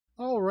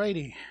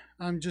Alrighty,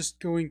 I'm just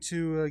going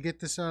to get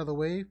this out of the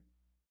way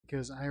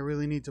because I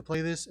really need to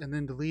play this and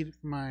then delete it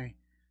from my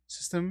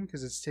system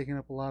because it's taking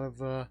up a lot of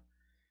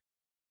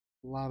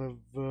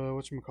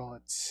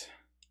whatchamacallit,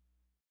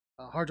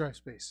 hard drive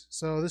space.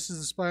 So this is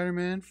the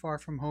Spider-Man Far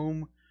From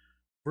Home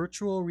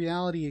virtual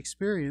reality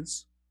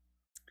experience.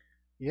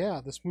 Yeah,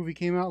 this movie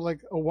came out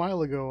like a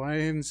while ago. I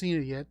haven't seen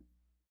it yet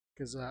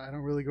because I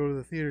don't really go to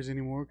the theaters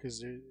anymore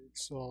because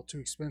it's all too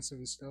expensive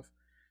and stuff.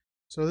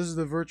 So this is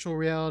the virtual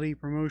reality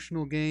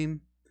promotional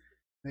game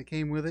that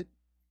came with it.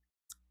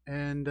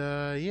 And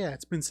yeah,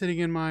 it's been sitting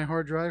in my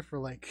hard drive for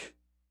like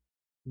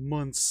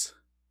months.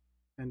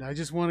 And I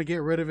just want to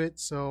get rid of it,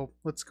 so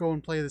let's go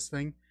and play this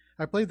thing.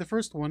 I played the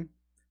first one.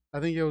 I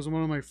think it was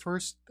one of my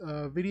first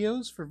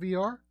videos for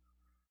VR.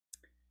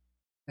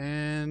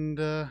 And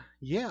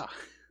yeah.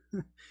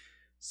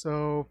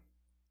 So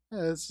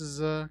yeah, this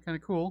is kind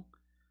of cool.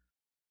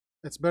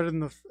 It's better than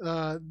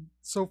the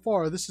so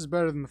far this is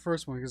better than the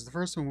first one because the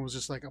first one was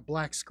just like a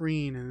black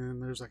screen and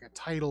then there's like a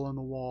title on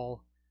the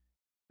wall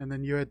and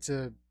then you had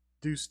to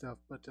do stuff.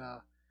 But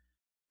all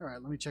right,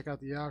 let me check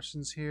out the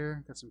options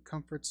here. Got some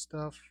comfort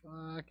stuff.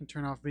 I can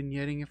turn off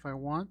vignetting if I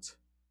want.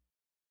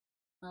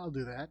 I'll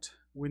do that.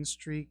 Win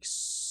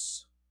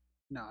streaks.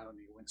 No, I don't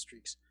need win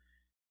streaks.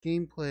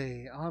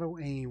 Gameplay, auto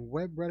aim,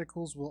 web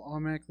reticles will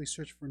automatically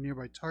search for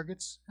nearby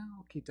targets.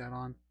 I'll keep that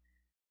on.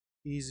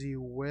 Easy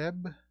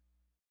web.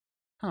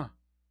 Huh.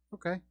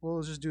 Okay, well,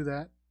 let's just do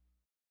that.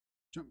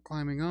 Jump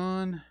climbing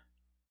on.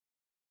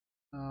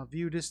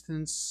 View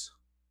distance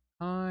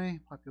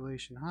high.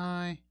 Population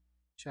high.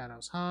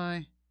 Shadows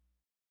high.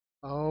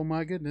 Oh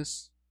my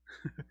goodness.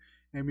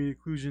 Ambient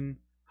occlusion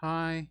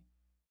high.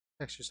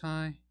 Textures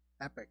high.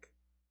 Epic.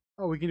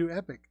 Oh, we can do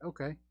epic.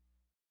 Okay.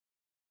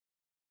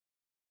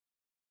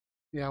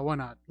 Yeah, why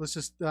not? Let's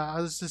just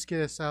get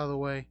this out of the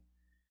way.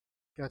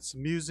 Got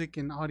some music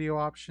and audio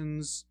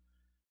options.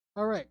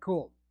 All right,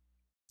 cool.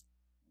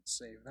 Let's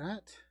save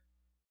that.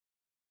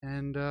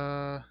 And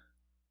yeah,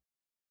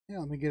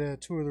 let me get a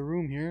tour of the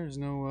room here. There's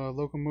no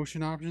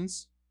locomotion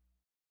options.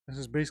 This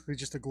is basically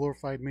just a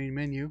glorified main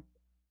menu.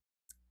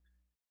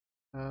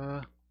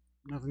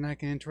 Nothing I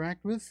can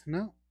interact with?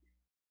 No.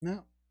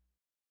 No.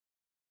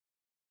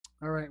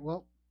 All right,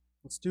 well,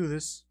 let's do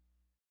this.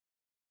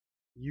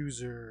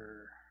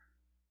 User.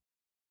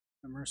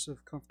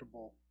 Immersive,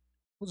 comfortable.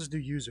 We'll just do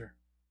user.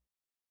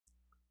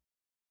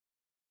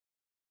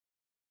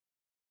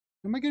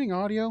 Am I getting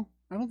audio?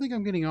 I don't think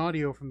I'm getting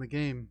audio from the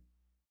game.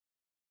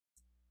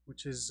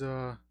 Which is,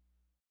 okay,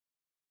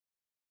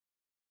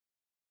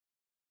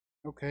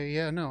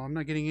 yeah, no, I'm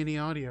not getting any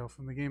audio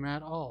from the game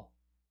at all.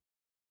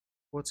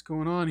 What's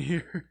going on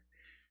here?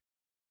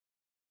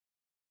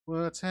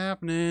 What's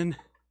happening?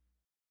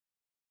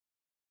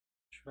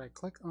 Should I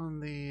click on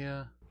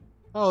the,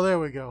 oh, there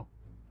we go.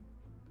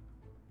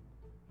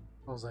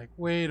 I was like,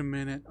 wait a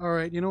minute. All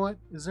right, you know what?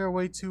 Is there a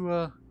way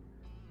to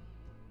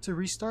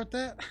restart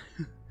that?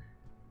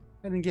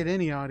 I didn't get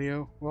any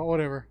audio. Well,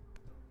 whatever.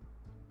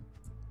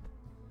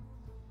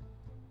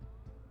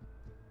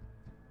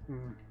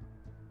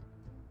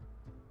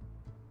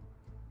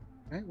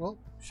 Okay, well,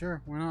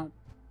 sure, why not?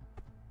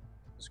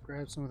 Just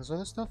grab some of this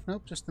other stuff.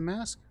 Nope, just the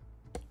mask.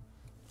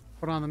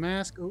 Put on the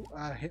mask. Oh,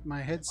 I hit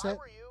my headset. If I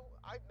were you,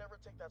 I'd never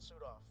take that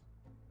suit off.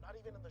 Not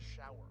even in the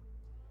shower.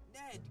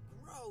 Ned,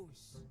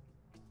 gross.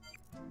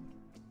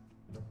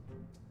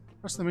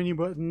 Press the menu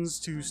buttons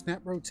to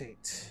snap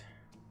rotate.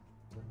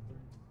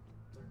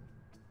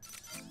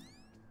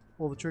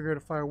 Pull the trigger to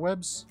fire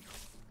webs.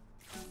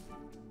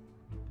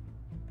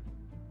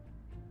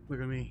 Look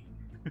at me.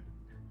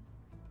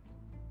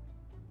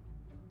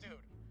 Dude,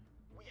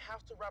 we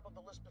have to wrap up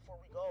the list before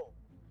we go.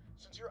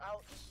 Since you're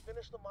out, just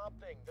finish the mob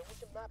thing. Then we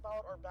can map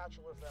out our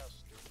bachelor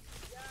fest.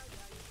 Yeah,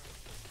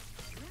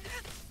 you're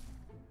right.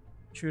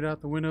 Shoot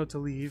out the window to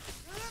leave.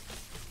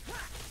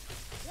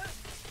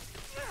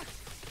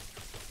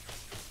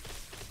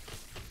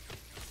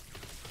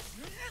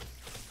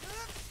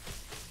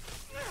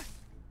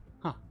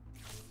 Huh.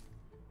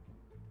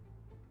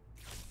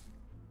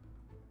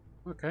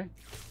 Okay.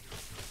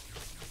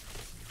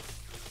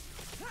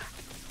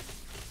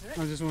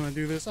 I just want to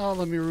do this. Oh,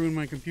 let me ruin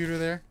my computer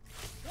there.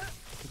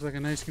 Looks like a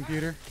nice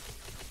computer.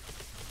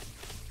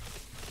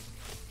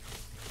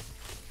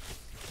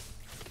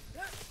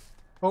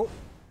 Oh,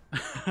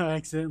 I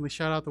accidentally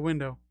shot out the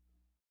window.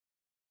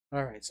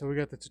 Alright, so we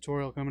got the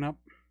tutorial coming up.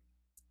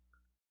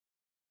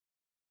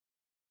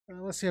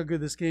 Let's see how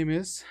good this game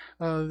is.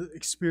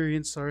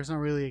 Experience, sorry, it's not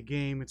really a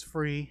game, it's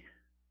free.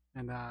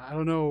 And I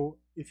don't know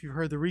if you've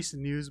heard the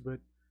recent news, but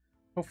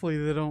hopefully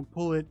they don't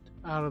pull it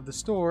out of the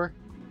store.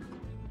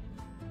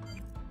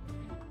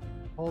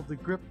 Hold the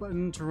grip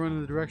button to run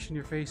in the direction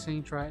you're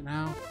facing. Try it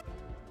now.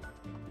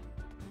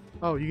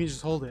 Oh, you can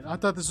just hold it. I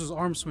thought this was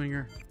arm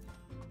swinger.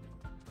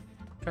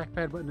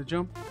 Trackpad button to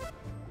jump.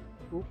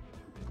 Oop.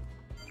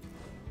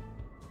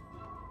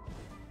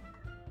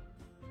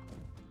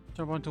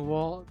 Jump onto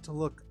wall to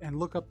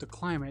look up the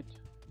climate.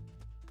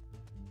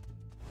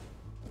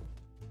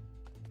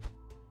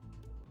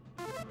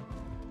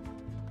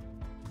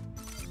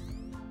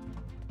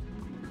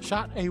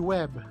 Shot a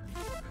web.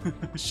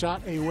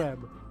 Shot a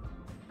web.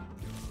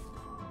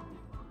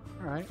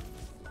 Alright.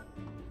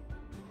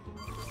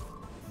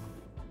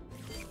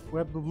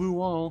 Web the blue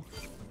wall.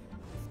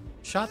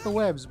 Shot the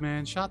webs,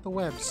 man. Shot the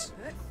webs.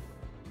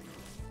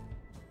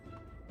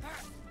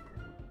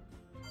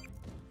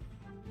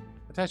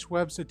 Attach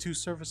webs to two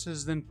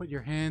surfaces, then put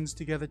your hands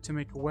together to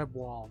make a web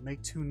wall.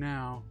 Make two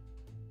now.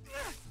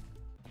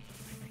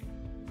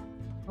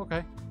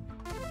 Okay.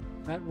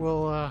 That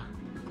will,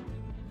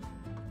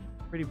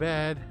 pretty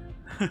bad.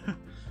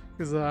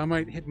 Because I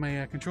might hit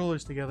my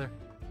controllers together.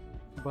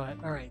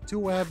 But, alright. Two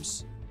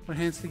webs. Put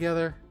hands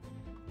together.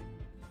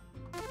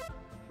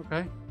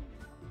 Okay.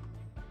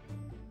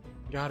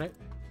 Got it.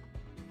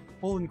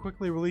 Hold and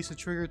quickly release the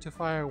trigger to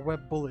fire a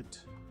web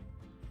bullet.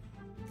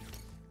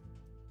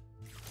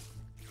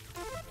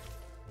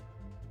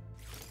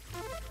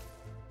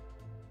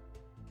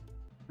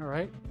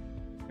 Alright.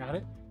 Got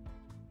it.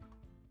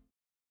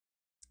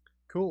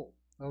 Cool.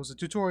 That was a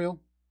tutorial.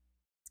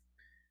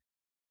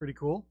 Pretty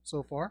cool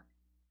so far.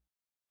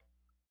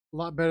 A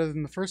lot better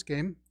than the first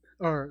game.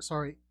 Or,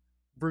 sorry,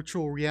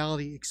 virtual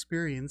reality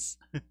experience.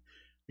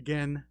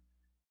 Again,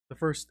 the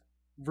first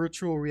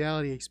virtual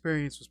reality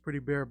experience was pretty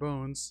bare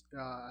bones.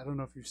 I don't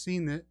know if you've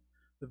seen the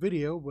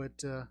video,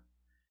 but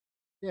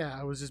yeah,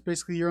 I was just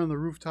basically you're on the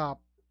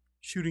rooftop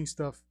shooting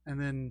stuff, and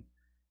then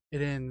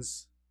it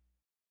ends,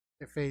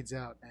 it fades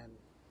out, and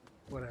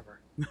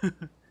whatever.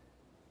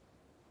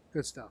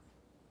 Good stuff.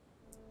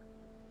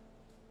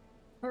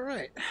 All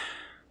right,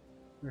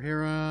 we're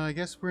here. I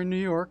guess we're in New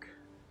York.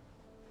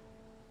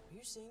 Are you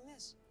seeing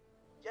this?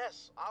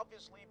 Yes,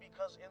 obviously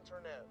because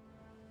internet.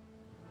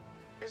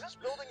 Is this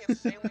building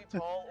insanely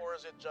tall, or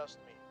is it just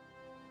me?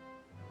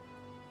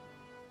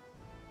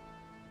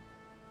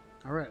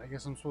 Alright, I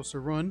guess I'm supposed to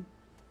run.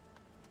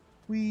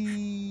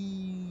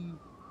 Whee!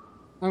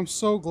 I'm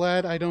so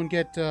glad I don't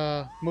get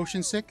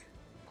motion sick.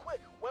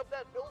 Quick, web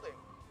that building.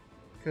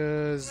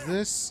 Because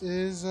this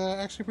is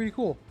actually pretty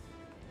cool.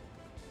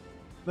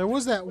 There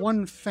was that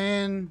one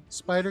fan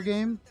spider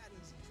game,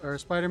 or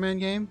Spider-Man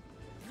game,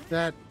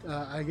 that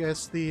I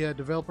guess the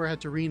developer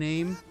had to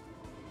rename.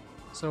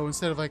 So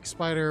instead of like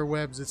spider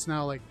webs, it's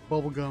now like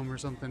bubblegum or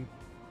something.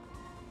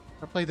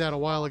 I played that a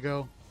while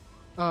ago.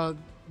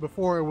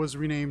 Before it was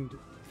renamed,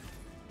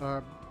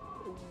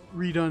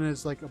 redone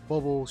as like a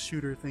bubble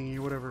shooter thingy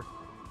or whatever.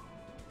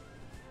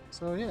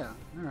 So yeah,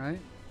 alright.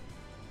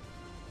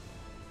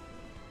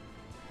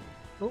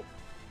 Oh.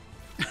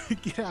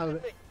 Get out of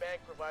it. Make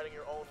bank providing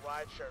your own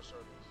rideshare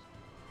service.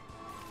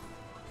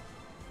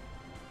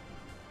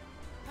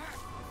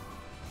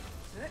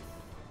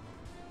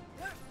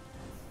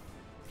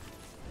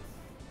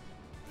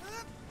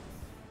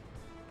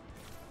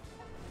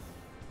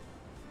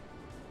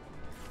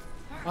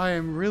 I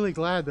am really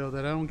glad though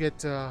that I don't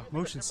get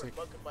motion sick.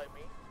 Bug could bite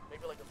me.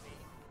 Maybe like a bee,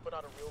 but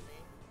not a real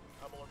bee.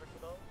 I'm allergic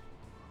to those.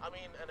 I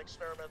mean, an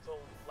experimental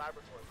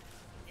laboratory.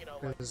 You know,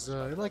 Because,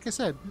 like I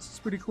said, this is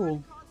pretty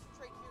cool.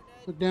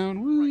 Put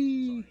down,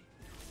 whee!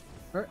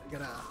 Alright, I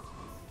gotta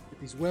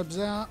get these webs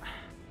out.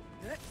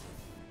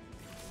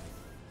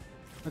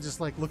 I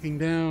just like looking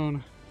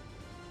down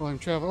while I'm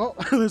traveling.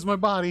 Oh, there's my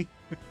body.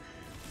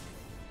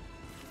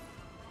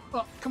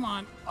 Oh, come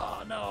on.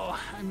 Oh no,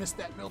 I missed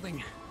that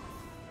building.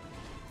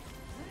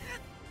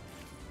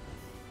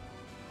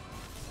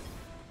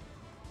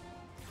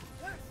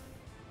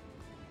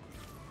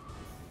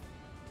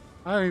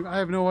 I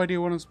have no idea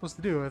what I'm supposed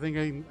to do. I think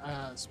I'm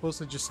supposed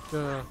to just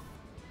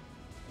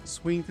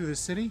swing through the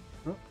city.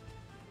 Oh.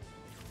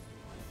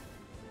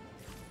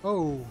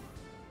 Oh.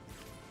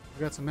 We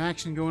got some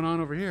action going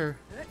on over here.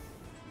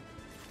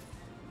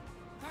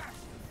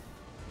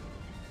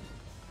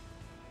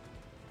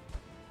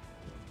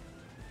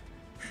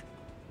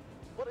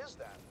 what is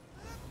that?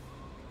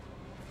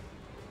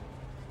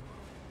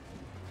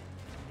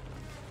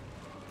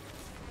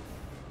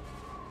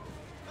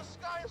 The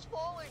sky is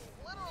falling,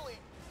 literally.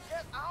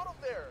 Get out of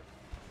there!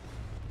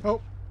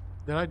 Oh,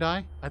 did I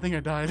die? I think I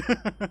died.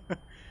 I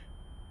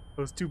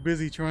was too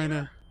busy trying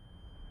to...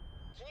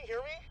 Can you hear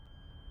me?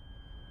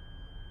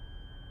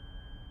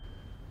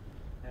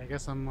 I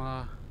guess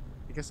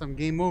I'm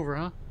game over,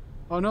 huh?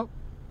 Oh, nope.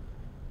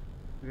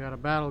 We got a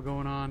battle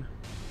going on.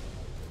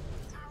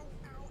 Ow, ow,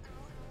 ow,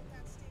 ow.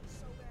 That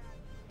stings so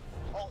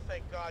bad. Oh,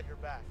 thank God you're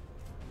back.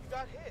 You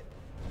got hit.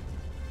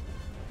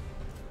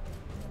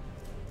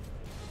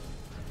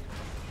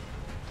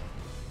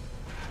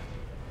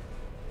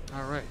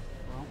 Alright,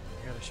 well,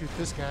 I gotta shoot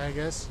this guy, I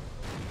guess.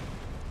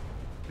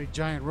 Big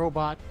giant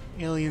robot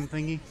alien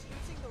thingy. He's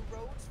using the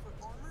roads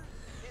for armor?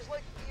 He's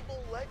like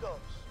evil Legos.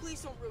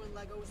 Please don't ruin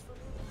Legos for me.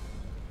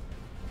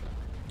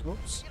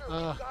 Oops. Peter, you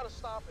gotta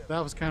stop him.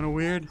 That was kind of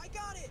weird. I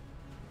got it!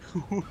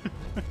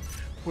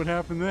 What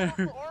happened there?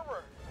 The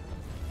armor.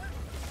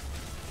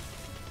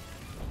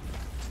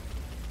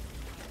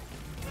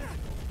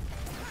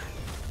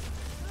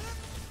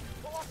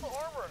 Pull off the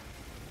armor.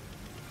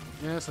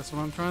 Yes, that's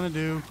what I'm trying to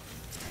do.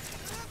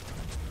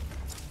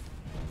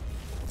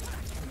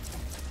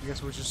 I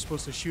guess we're just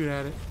supposed to shoot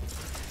at it.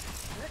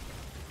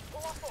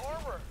 Pull off the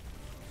armor.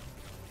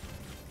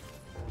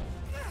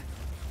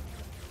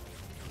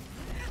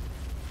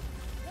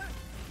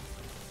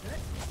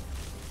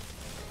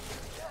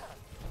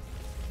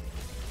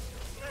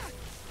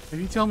 If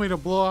you tell me to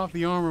blow off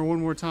the armor one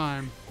more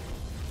time.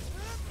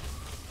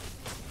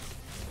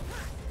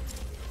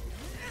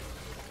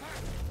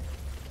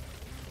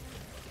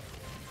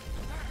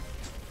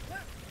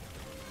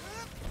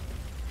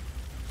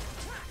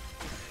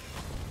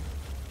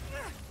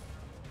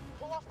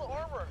 Pull off the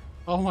armor.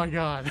 Oh my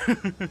god.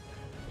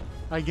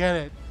 I get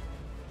it.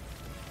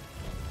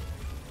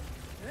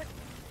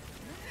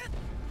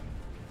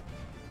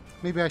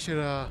 Maybe I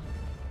should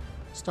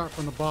start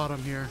from the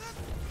bottom here.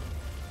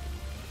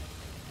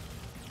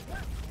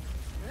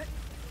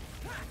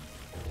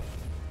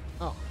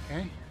 Oh,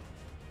 okay.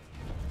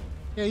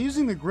 Yeah,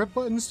 using the grip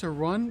buttons to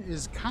run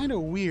is kind of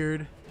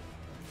weird.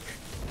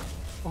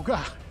 Oh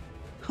god.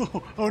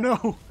 Oh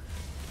no.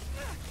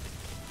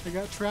 I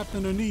got trapped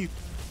underneath.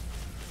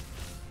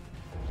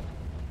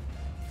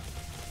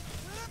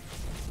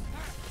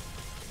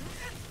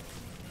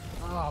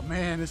 Oh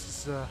man,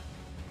 this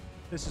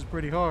is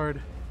pretty hard.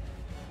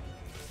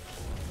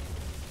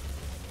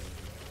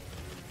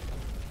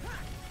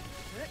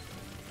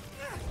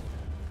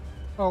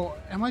 Oh,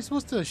 am I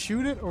supposed to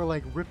shoot it or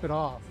like rip it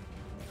off?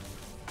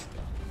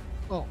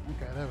 Oh,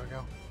 okay, there we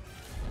go.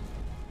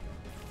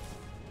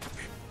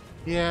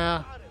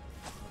 Yeah,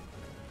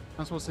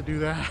 I'm supposed to do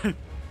that.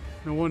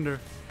 No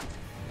wonder.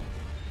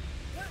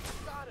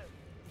 Got him.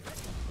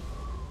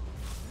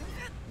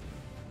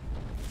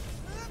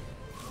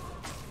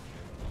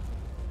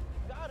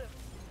 Got him.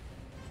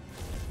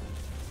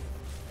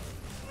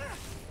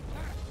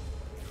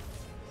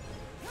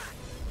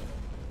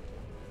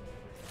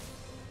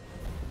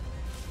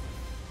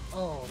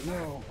 Oh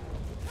no.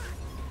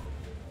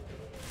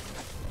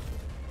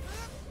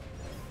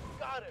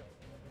 Got him.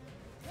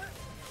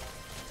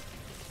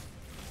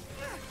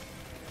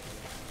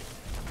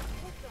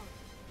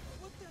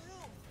 What the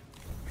hell?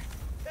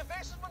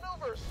 Evasive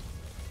maneuvers.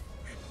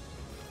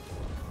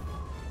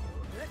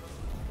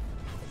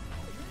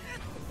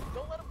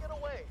 Don't let him get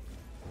away.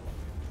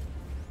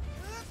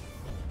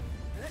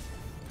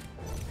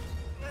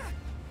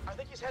 I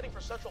think he's heading for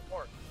Central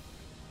Park.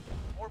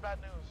 More bad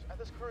news. At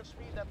this current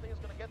speed, that thing is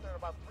going to get there in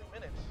about 3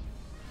 minutes.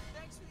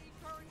 Thanks for the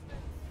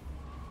encouragement.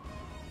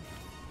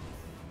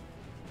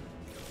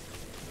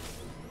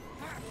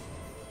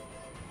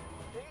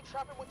 Can you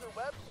trap him with your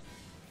webs?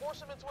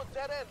 Force him into a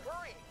dead end.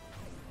 Hurry!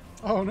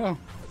 Oh no.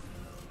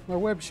 My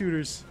web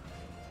shooters.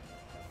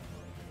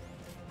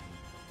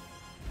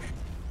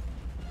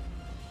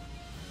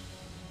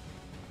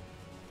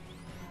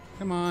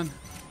 Come on.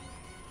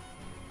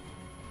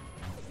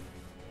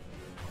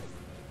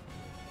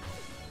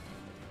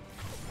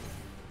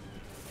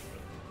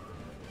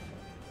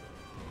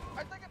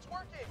 I think it's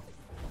working.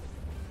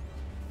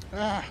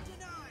 Ah.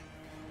 Denied.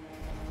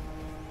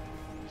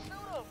 Shoot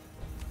him.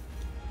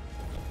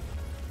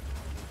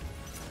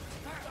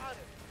 Got it.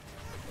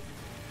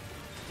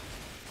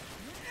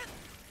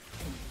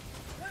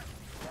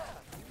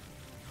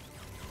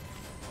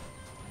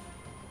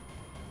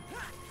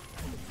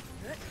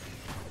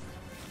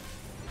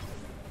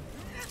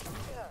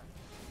 Yeah.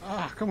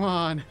 Ah, come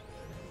on.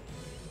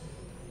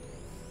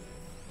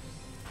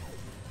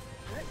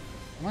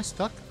 Am I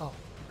stuck? Oh,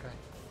 okay.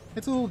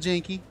 It's a little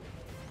janky,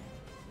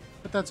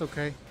 but that's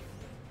okay.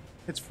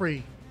 It's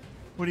free.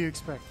 What do you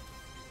expect?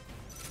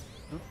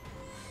 Oh.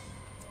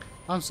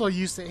 I'm so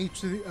used to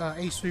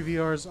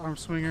H3VR's arm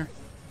swinger.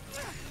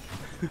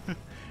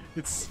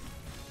 It's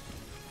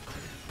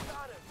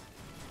Got it.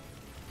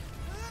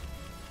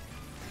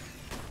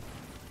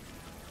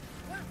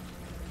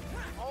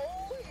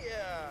 Oh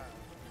yeah.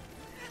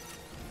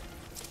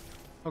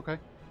 okay.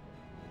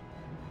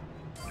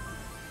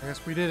 I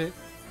guess we did it.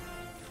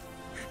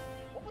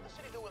 What would the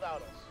city do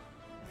without us?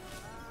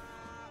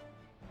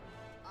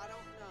 I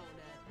don't know,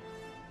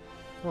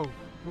 Ned.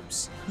 Oh,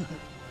 oops.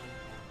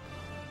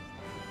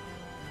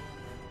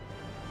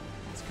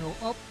 Let's go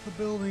up the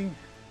building.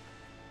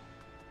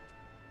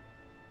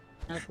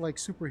 Act like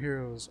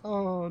superheroes.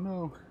 Oh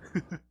no.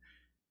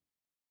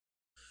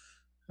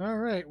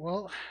 Alright,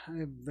 well,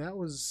 that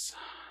was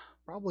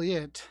probably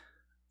it.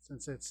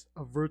 Since it's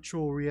a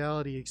virtual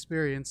reality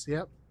experience.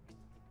 Yep.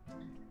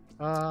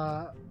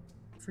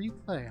 Free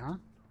play, huh?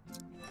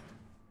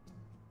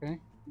 Okay.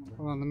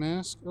 Put on the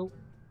mask. Oh,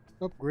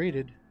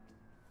 upgraded.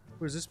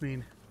 What does this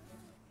mean?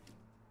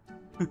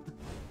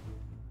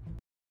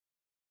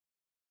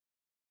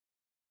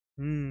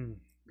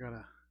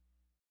 Gotta.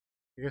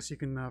 I guess you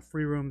can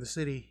free roam the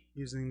city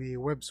using the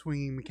web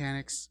swinging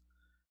mechanics.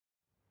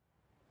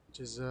 Which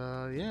is,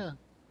 yeah,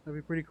 that'd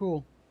be pretty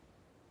cool.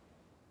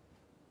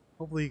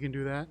 Hopefully you can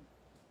do that.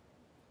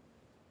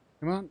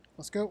 Come on,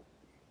 let's go.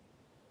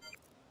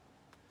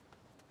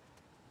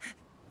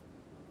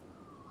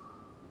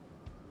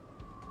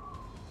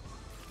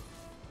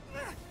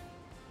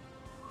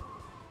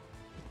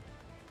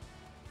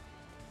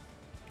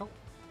 Oh.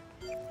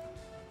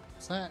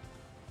 What's that?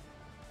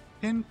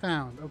 Pin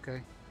found.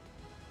 Okay.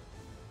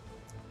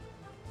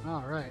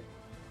 Alright.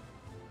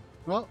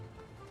 Well,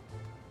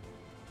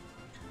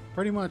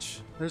 pretty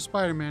much, there's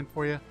Spider-Man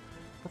for you.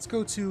 Let's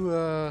go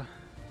to,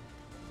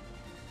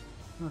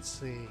 let's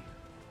see.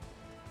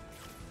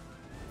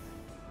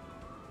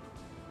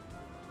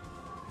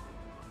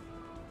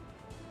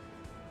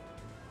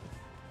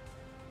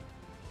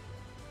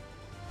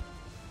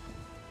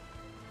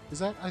 Is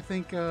that, I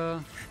think,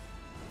 I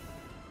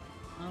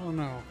don't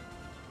know.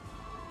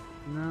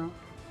 No,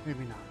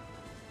 maybe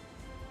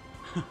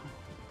not.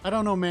 I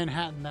don't know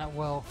Manhattan that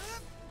well.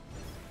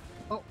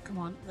 Oh, come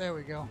on. There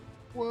we go.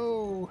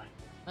 Whoa.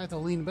 I have to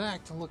lean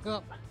back to look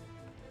up.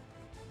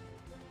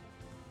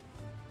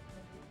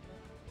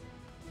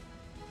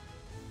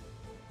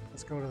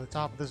 Let's go to the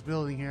top of this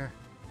building here.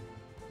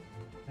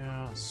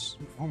 Yeah,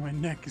 before my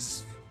neck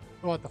is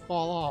about to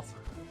fall off.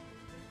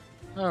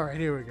 Alright,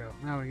 here we go.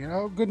 Now we go.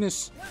 Oh,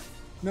 goodness.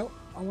 Nope.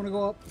 I want to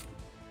go up.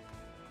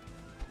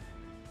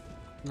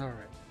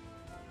 Alright.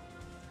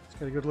 Let's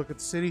get a good look at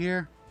the city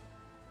here.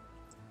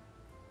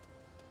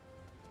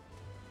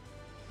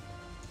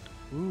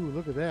 Ooh,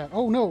 look at that.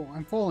 Oh, no.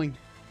 I'm falling.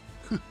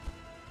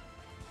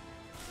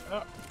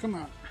 Oh, come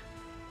on.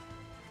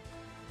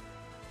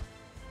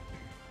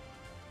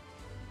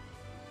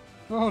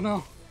 Oh,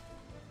 no.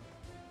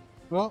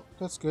 Well,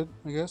 that's good,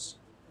 I guess.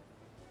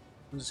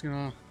 I'm just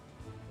gonna...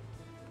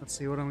 Let's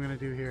see what I'm gonna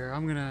do here.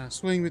 I'm gonna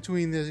swing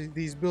between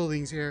these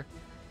buildings here.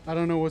 I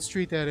don't know what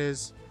street that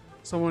is.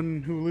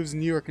 Someone who lives in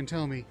New York can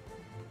tell me.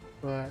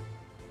 But...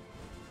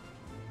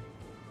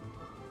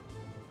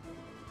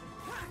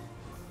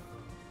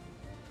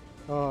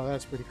 Oh,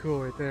 that's pretty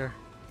cool right there.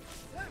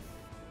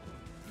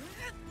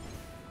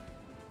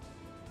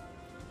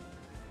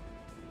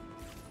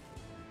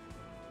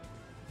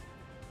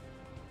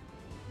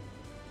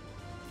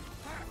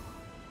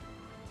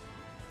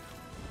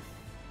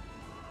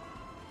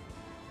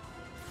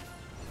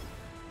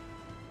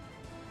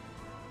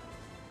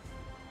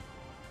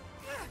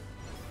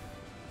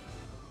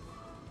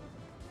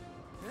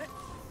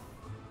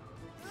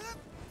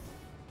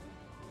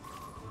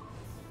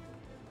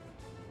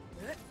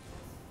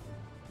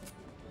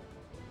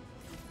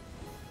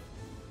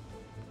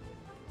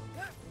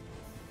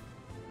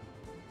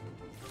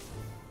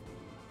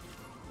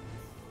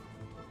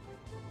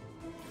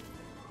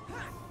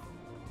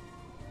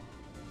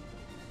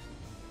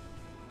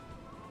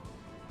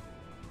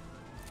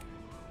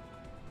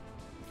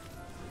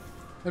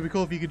 That'd be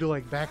cool if you could do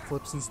like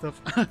backflips and stuff.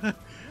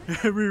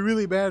 It'd be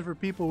really bad for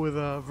people with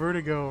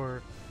vertigo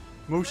or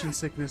motion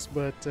sickness,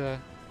 but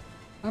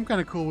I'm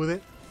kind of cool with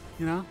it,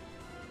 you know?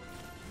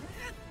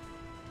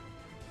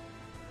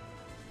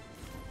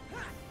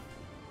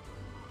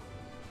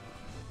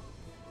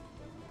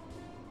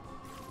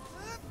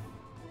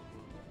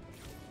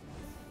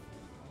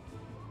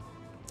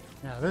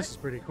 Yeah, this is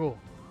pretty cool.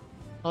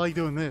 I like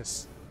doing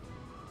this.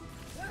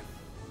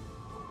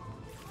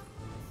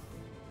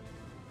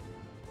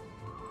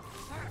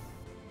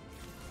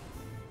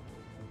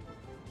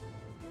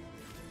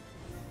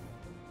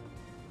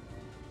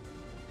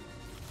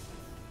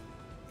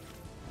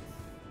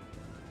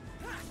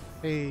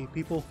 Hey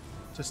people,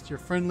 just your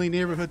friendly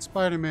neighborhood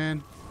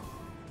Spider-Man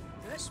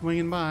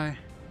swinging by.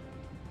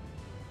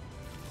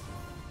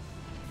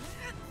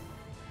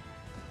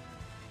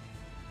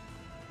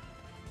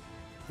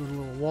 Doing a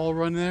little wall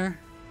run there.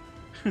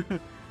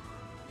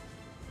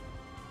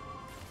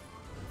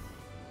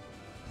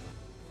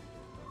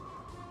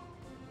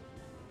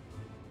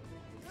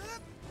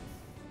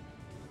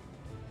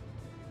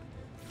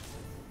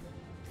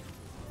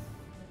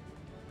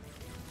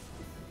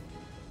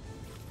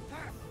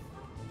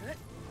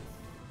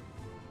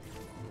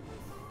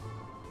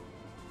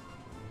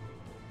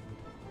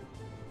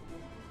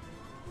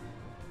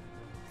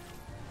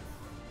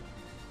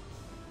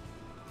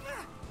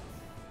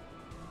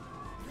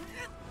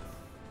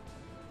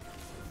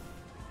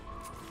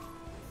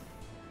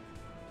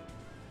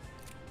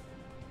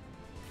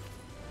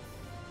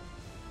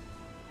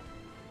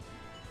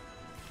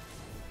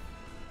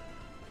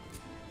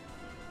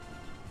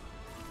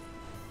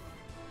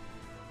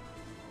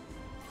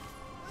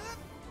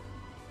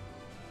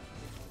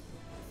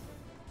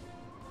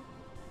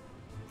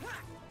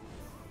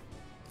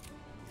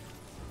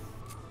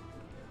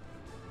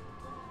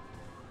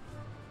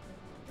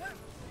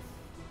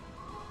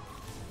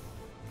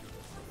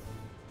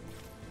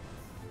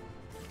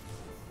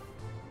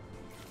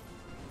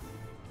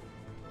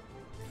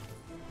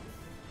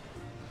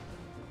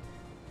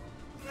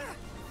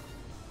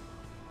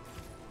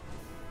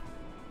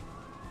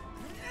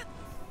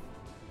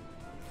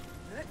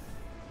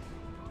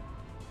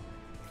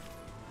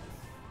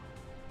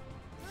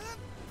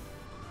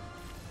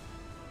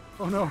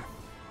 Oh no.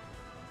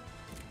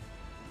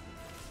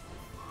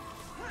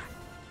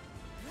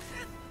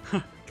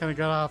 Kind of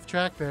got off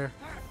track there.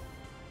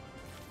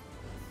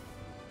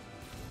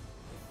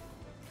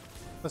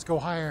 Let's go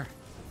higher.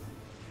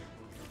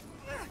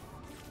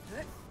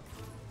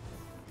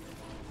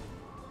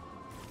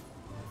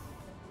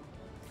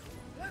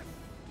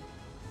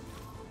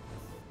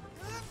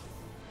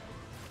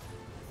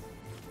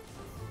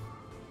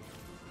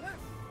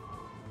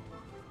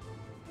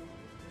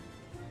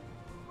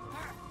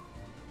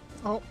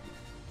 Oh,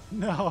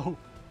 no.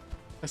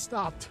 I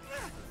stopped.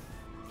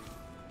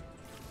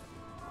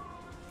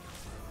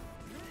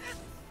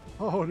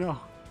 Oh, no.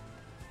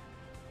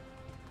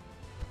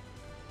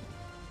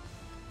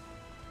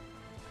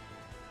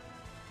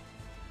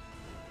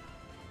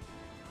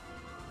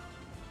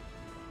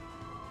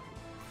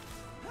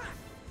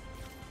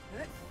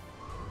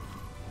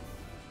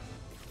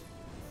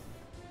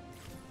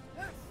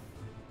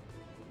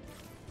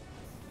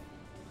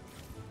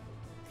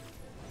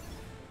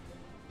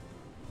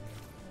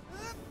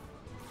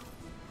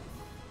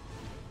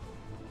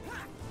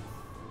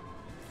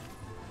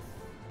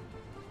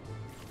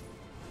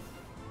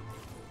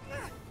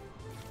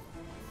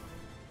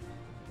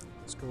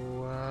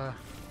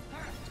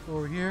 Let's go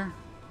over here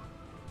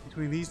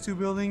between these two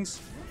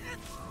buildings.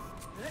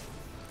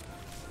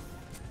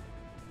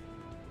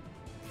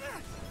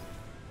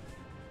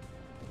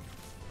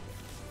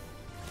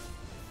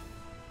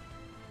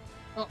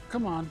 Oh,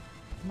 come on.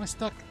 Am I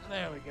stuck?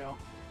 There we go.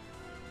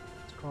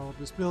 Let's crawl up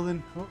this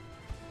building. Oh.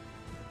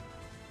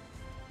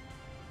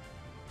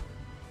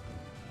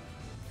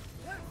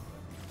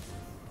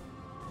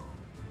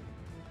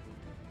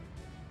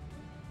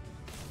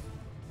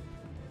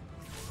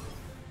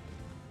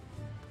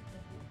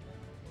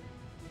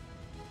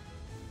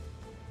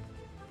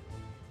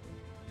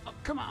 Oh,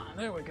 come on.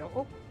 There we go.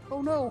 Oh,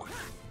 oh no.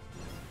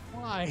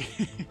 Why?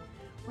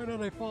 Where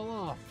did I fall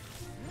off?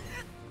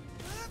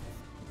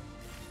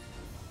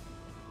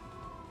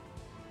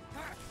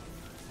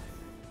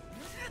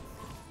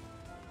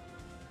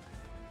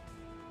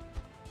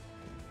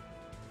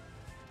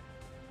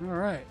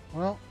 Alright,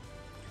 well,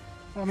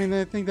 I mean,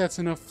 I think that's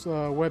enough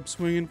web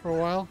swinging for a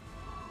while.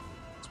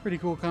 It's a pretty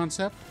cool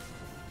concept.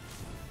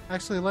 I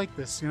actually like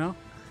this, you know?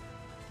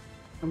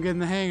 I'm getting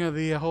the hang of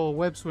the whole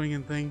web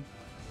swinging thing.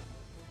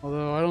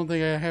 Although I don't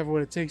think I have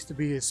what it takes to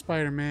be a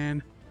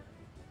Spider-Man.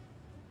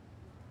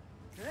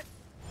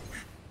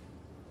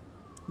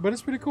 But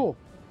it's pretty cool.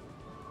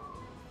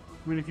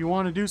 I mean, if you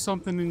want to do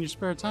something in your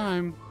spare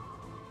time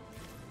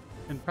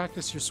and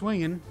practice your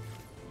swinging,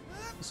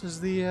 this is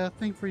the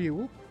thing for you.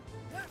 Whoop.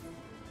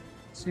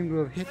 Seem to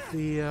have hit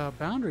the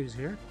boundaries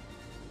here.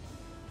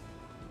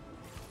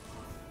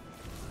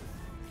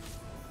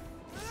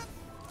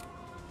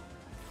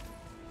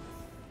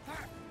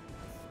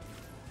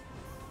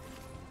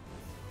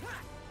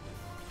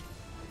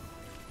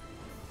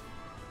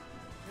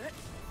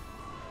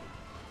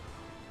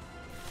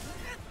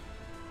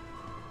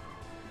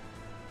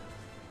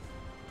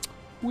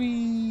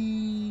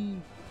 Whee!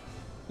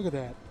 Look at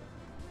that.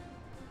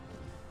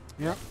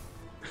 Yep.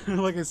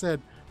 Like I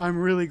said, I'm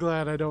really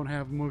glad I don't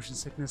have motion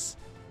sickness.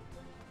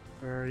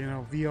 Or, you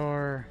know,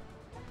 VR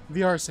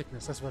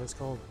sickness, that's what it's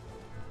called.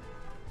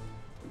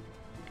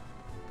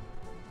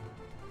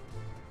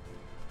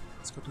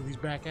 Let's go through these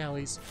back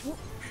alleys. Whoop.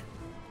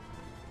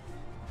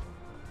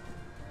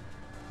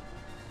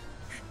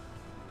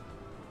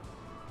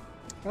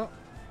 Oh,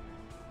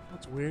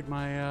 that's weird.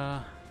 My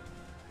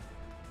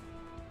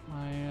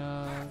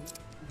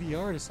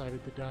VR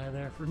decided to die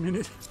there for a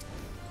minute.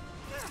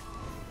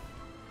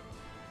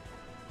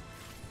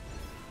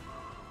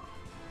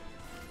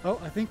 Oh,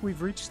 I think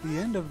we've reached the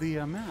end of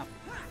the map.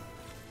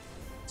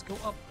 Let's go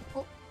up.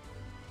 Oh.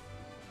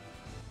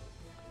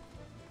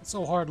 It's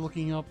so hard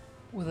looking up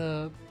with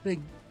a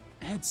big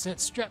headset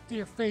strapped to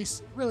your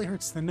face. It really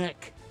hurts the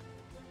neck.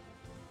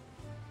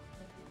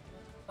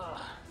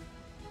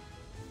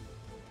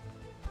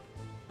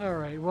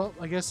 Alright, well,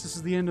 I guess this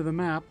is the end of the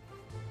map.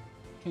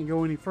 Can't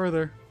go any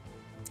further.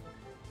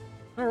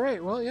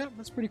 Alright, well, yeah,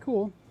 that's pretty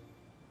cool.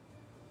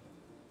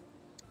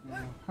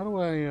 How do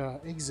I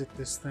exit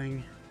this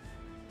thing?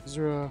 Is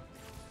there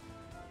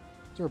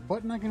a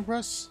button I can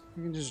press?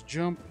 I can just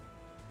jump.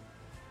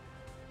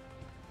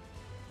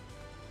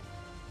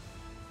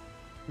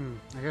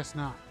 I guess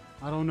not.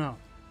 I don't know.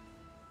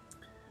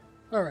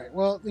 Alright,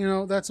 well, you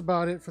know, that's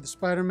about it for the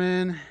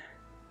Spider-Man.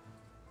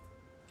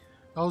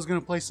 I was going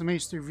to play some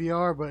H3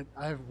 VR, but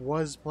I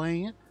was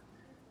playing it.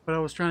 But I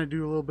was trying to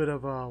do a little bit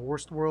of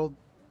Worst World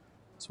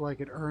so I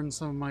could earn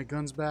some of my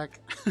guns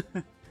back.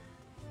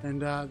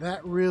 And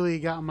that really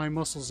got my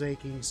muscles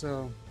aching,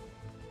 so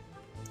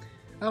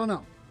I don't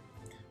know.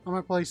 I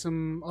might play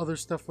some other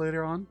stuff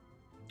later on.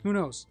 Who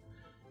knows?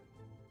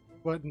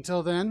 But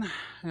until then,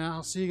 yeah,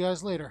 I'll see you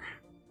guys later.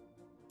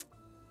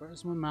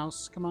 Where's my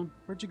mouse? Come on,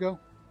 where'd you go?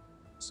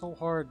 It's so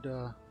hard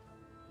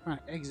trying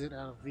to exit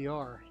out of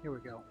VR. Here we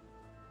go.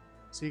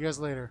 See you guys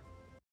later.